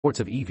Exports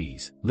of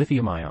EVs,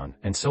 lithium-ion,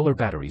 and solar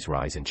batteries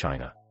rise in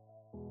China.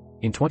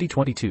 In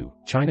 2022,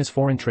 China's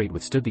foreign trade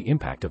withstood the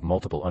impact of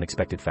multiple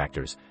unexpected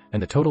factors,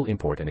 and the total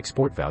import and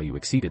export value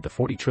exceeded the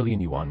 40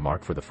 trillion yuan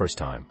mark for the first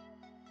time.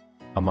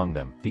 Among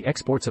them, the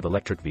exports of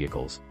electric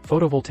vehicles,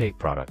 photovoltaic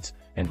products,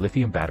 and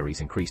lithium batteries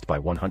increased by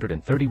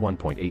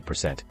 131.8%,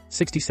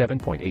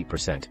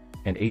 67.8%,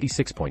 and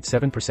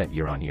 86.7%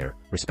 year-on-year,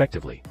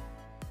 respectively.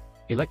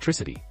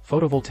 Electricity,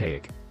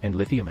 photovoltaic, and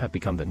lithium have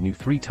become the new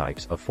three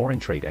types of foreign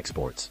trade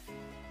exports.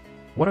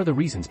 What are the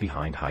reasons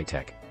behind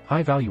high-tech,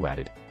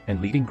 high-value-added,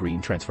 and leading green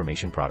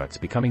transformation products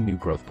becoming new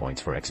growth points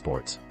for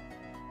exports?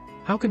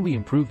 How can we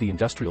improve the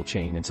industrial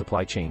chain and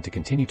supply chain to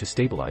continue to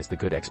stabilize the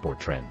good export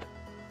trend?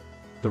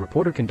 The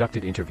reporter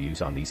conducted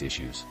interviews on these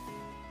issues.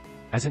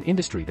 As an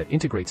industry that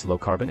integrates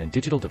low-carbon and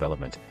digital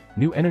development,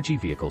 new energy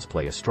vehicles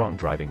play a strong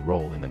driving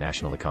role in the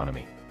national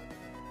economy.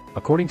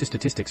 According to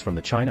statistics from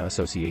the China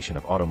Association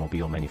of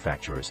Automobile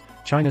Manufacturers,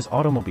 China's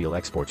automobile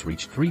exports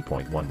reached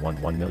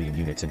 3.111 million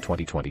units in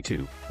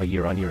 2022, a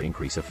year-on-year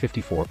increase of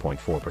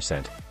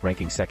 54.4%,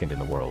 ranking second in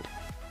the world.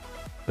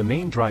 The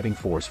main driving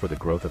force for the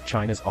growth of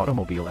China's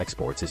automobile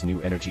exports is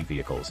new energy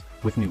vehicles,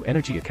 with new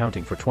energy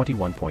accounting for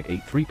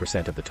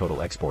 21.83% of the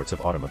total exports of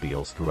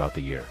automobiles throughout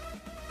the year.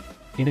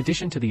 In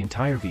addition to the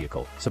entire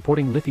vehicle,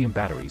 supporting lithium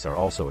batteries are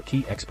also a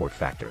key export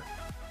factor.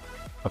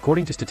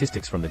 According to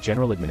statistics from the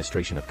General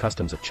Administration of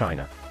Customs of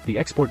China, the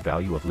export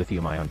value of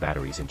lithium-ion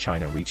batteries in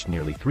China reached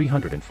nearly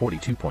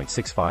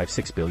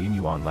 342.656 billion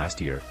yuan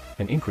last year,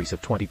 an increase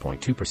of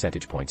 20.2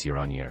 percentage points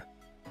year-on-year.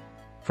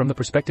 From the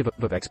perspective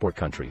of export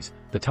countries,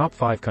 the top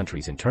 5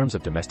 countries in terms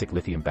of domestic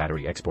lithium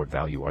battery export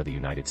value are the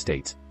United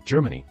States,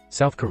 Germany,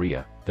 South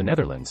Korea, the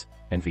Netherlands,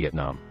 and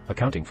Vietnam,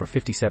 accounting for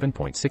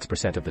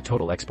 57.6% of the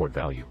total export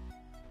value.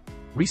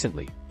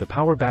 Recently, the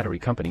power battery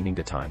company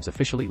Ningde Times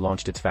officially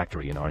launched its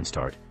factory in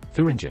Arnstadt,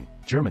 Thuringen,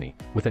 Germany,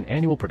 with an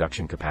annual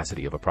production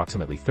capacity of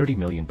approximately 30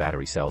 million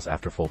battery cells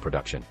after full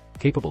production,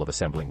 capable of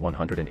assembling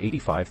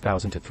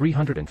 185,000 to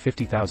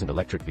 350,000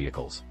 electric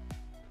vehicles.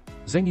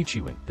 Zheng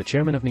Yuqiwen, the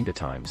chairman of Ningde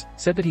Times,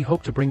 said that he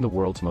hoped to bring the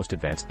world's most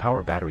advanced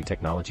power battery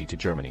technology to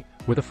Germany,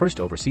 where the first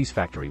overseas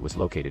factory was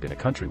located in a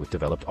country with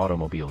developed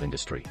automobile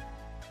industry.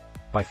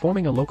 By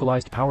forming a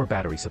localized power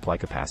battery supply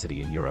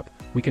capacity in Europe,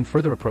 we can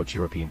further approach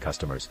European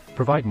customers,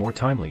 provide more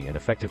timely and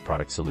effective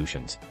product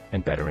solutions,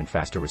 and better and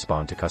faster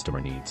respond to customer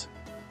needs.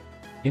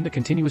 In the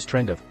continuous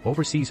trend of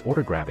overseas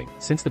order grabbing,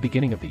 since the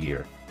beginning of the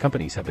year,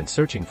 companies have been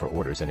searching for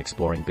orders and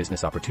exploring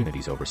business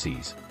opportunities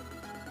overseas.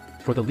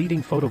 For the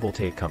leading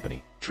photovoltaic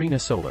company, Trina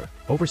Solar,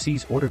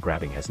 overseas order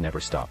grabbing has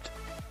never stopped.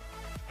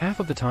 Half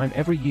of the time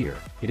every year,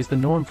 it is the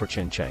norm for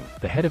Chen Cheng,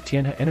 the head of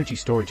Tianhe Energy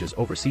Storage's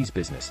overseas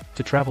business,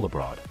 to travel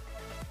abroad.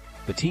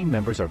 The team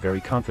members are very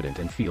confident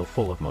and feel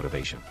full of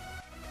motivation.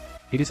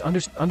 It is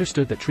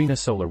understood that Trina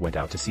Solar went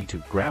out to sea to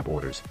grab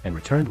orders and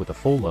returned with a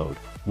full load,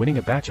 winning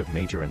a batch of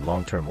major and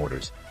long-term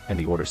orders, and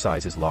the order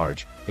size is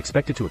large,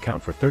 expected to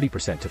account for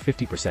 30% to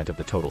 50% of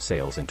the total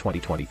sales in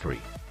 2023.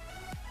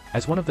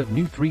 As one of the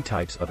new three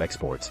types of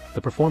exports,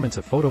 the performance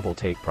of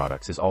photovoltaic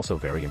products is also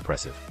very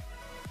impressive.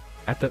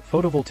 At the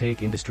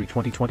Photovoltaic Industry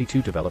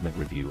 2022 Development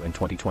Review and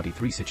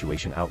 2023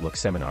 Situation Outlook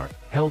Seminar,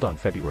 held on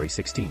February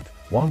 16,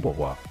 Wang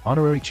Bohua,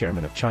 honorary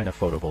chairman of China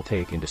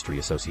Photovoltaic Industry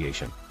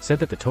Association, said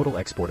that the total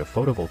export of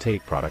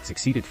photovoltaic products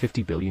exceeded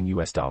 $50 billion,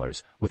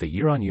 with a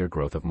year-on-year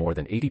growth of more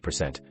than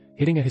 80%,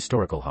 hitting a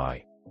historical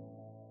high.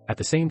 At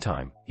the same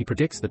time, he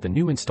predicts that the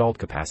new installed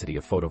capacity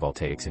of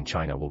photovoltaics in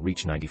China will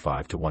reach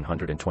 95 to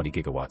 120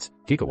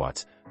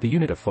 gigawatts, the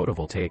unit of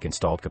photovoltaic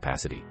installed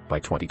capacity, by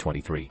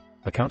 2023.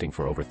 Accounting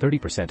for over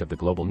 30% of the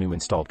global new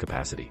installed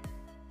capacity.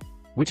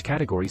 Which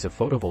categories of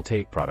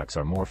photovoltaic products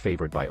are more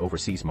favored by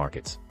overseas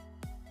markets?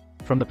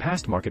 From the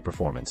past market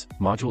performance,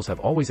 modules have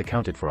always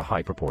accounted for a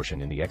high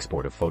proportion in the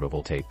export of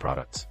photovoltaic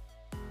products.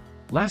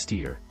 Last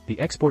year, the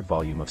export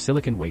volume of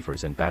silicon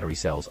wafers and battery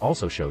cells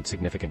also showed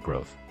significant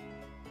growth.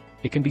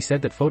 It can be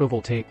said that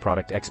photovoltaic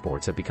product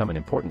exports have become an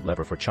important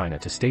lever for China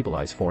to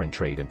stabilize foreign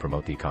trade and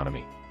promote the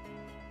economy.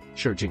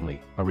 Shi Jingli,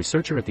 a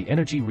researcher at the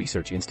Energy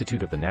Research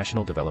Institute of the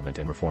National Development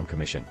and Reform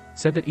Commission,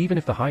 said that even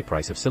if the high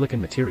price of silicon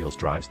materials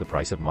drives the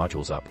price of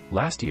modules up,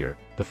 last year,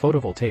 the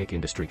photovoltaic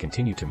industry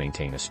continued to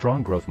maintain a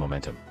strong growth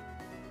momentum.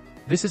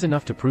 This is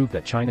enough to prove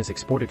that China's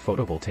exported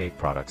photovoltaic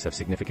products have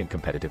significant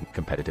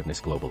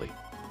competitiveness globally.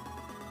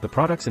 The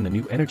products in the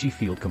new energy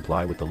field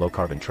comply with the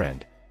low-carbon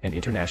trend, and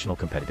international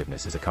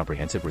competitiveness is a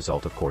comprehensive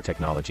result of core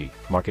technology,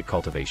 market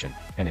cultivation,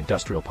 and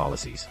industrial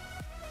policies.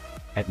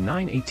 At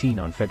 9:18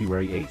 on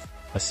February 8,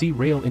 a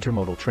sea-rail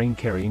intermodal train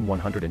carrying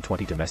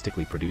 120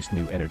 domestically produced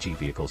new energy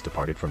vehicles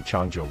departed from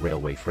Changzhou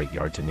Railway Freight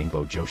Yard to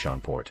Ningbo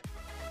Zhoushan Port.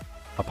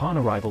 Upon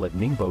arrival at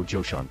Ningbo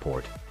Zhoushan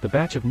Port, the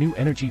batch of new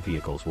energy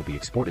vehicles will be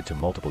exported to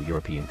multiple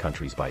European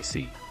countries by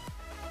sea.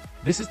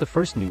 This is the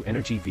first new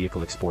energy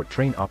vehicle export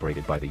train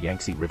operated by the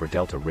Yangtze River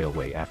Delta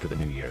Railway after the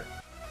new year.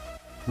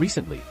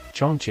 Recently,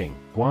 Chongqing,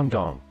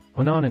 Guangdong,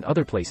 Hunan and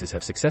other places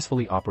have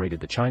successfully operated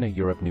the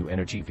China-Europe New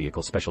Energy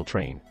Vehicle Special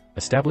Train,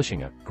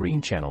 establishing a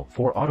green channel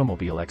for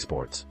automobile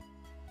exports.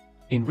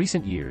 In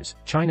recent years,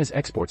 China's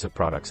exports of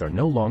products are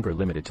no longer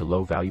limited to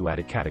low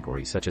value-added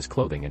categories such as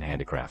clothing and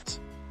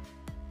handicrafts.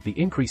 The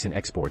increase in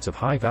exports of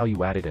high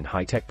value-added and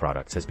high-tech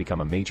products has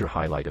become a major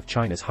highlight of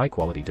China's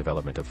high-quality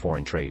development of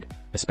foreign trade,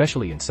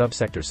 especially in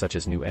sub-sectors such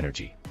as new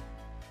energy.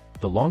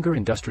 The longer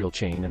industrial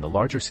chain and the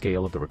larger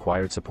scale of the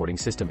required supporting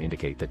system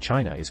indicate that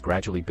China is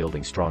gradually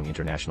building strong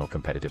international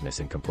competitiveness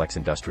in complex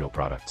industrial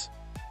products.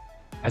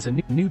 As a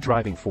new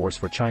driving force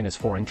for China's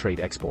foreign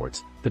trade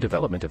exports, the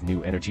development of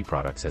new energy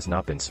products has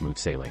not been smooth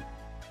sailing.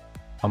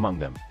 Among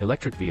them,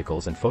 electric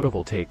vehicles and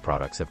photovoltaic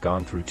products have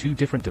gone through two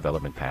different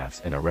development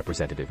paths and are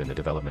representative in the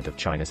development of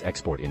China's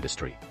export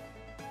industry.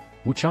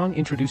 Wu Chang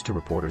introduced to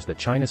reporters that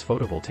China's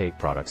photovoltaic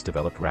products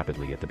developed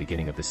rapidly at the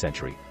beginning of the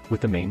century, with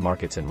the main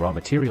markets and raw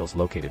materials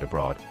located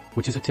abroad,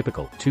 which is a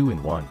typical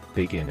two-in-one,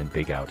 big in and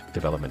big out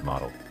development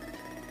model.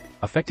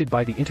 Affected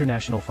by the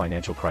international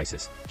financial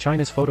crisis,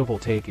 China's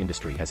photovoltaic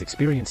industry has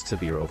experienced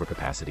severe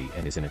overcapacity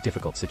and is in a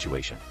difficult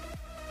situation.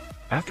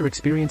 After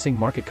experiencing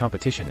market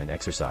competition and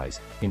exercise,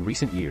 in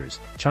recent years,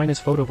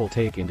 China's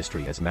photovoltaic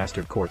industry has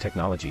mastered core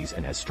technologies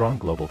and has strong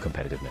global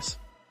competitiveness.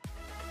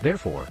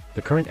 Therefore,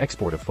 the current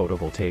export of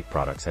photovoltaic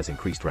products has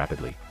increased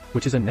rapidly,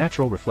 which is a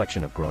natural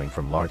reflection of growing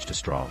from large to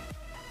strong.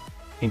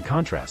 In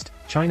contrast,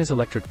 China's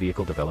electric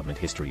vehicle development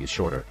history is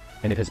shorter,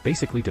 and it has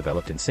basically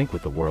developed in sync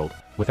with the world,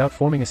 without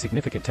forming a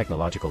significant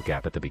technological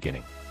gap at the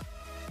beginning.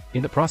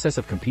 In the process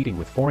of competing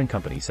with foreign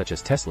companies such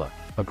as Tesla,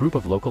 a group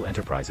of local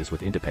enterprises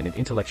with independent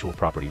intellectual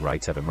property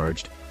rights have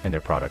emerged, and their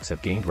products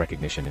have gained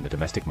recognition in the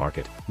domestic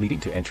market, leading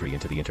to entry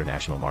into the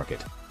international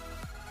market.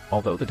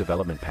 Although the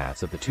development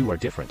paths of the two are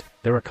different,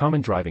 there are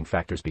common driving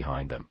factors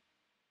behind them.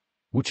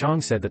 Wu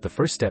Chang said that the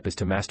first step is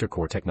to master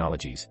core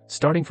technologies,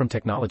 starting from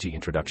technology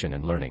introduction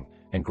and learning,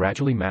 and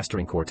gradually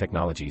mastering core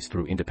technologies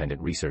through independent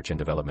research and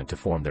development to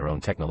form their own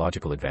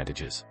technological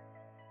advantages.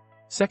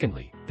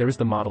 Secondly, there is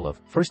the model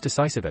of first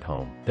decisive at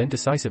home, then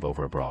decisive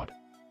over abroad.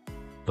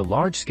 The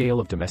large scale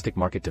of domestic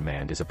market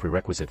demand is a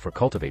prerequisite for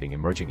cultivating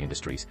emerging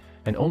industries,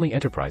 and only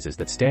enterprises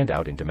that stand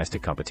out in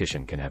domestic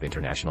competition can have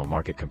international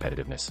market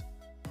competitiveness.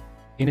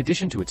 In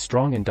addition to its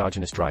strong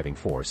endogenous driving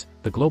force,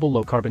 the global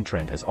low-carbon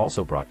trend has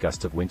also brought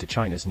gusts of wind to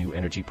China's new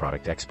energy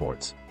product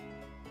exports.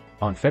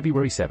 On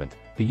February 7,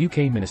 the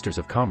UK Ministers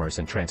of Commerce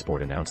and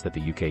Transport announced that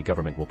the UK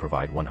government will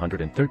provide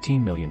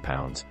 £113 million,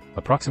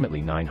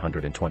 approximately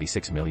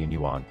 926 million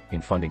yuan,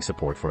 in funding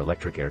support for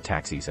electric air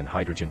taxis and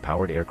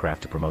hydrogen-powered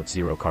aircraft to promote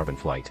zero-carbon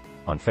flight.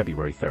 On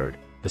February 3,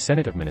 the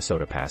Senate of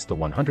Minnesota passed the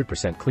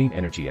 100% Clean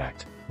Energy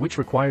Act, which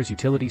requires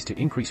utilities to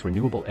increase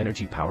renewable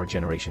energy power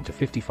generation to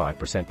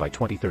 55% by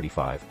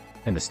 2035,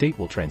 and the state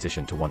will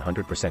transition to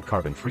 100%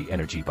 carbon-free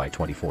energy by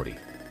 2040.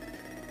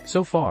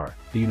 So far,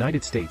 the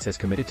United States has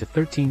committed to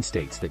 13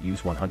 states that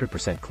use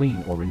 100%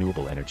 clean or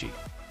renewable energy.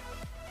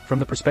 From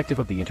the perspective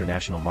of the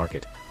international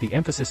market, the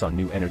emphasis on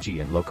new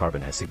energy and low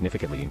carbon has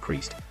significantly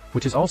increased,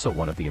 which is also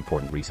one of the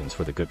important reasons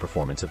for the good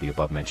performance of the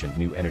above-mentioned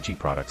new energy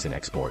products in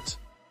exports.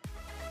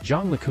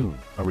 Zhang Lekun,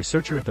 a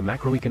researcher at the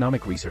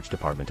Macroeconomic Research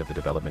Department of the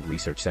Development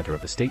Research Center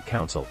of the State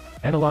Council,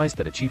 analyzed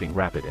that achieving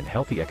rapid and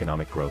healthy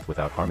economic growth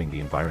without harming the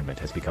environment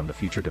has become the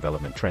future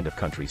development trend of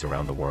countries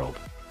around the world.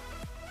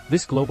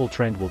 This global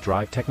trend will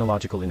drive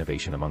technological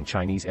innovation among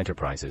Chinese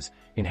enterprises,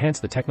 enhance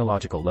the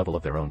technological level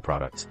of their own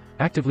products,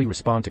 actively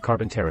respond to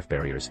carbon tariff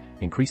barriers,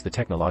 increase the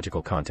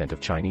technological content of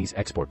Chinese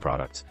export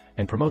products,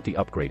 and promote the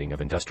upgrading of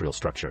industrial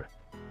structure,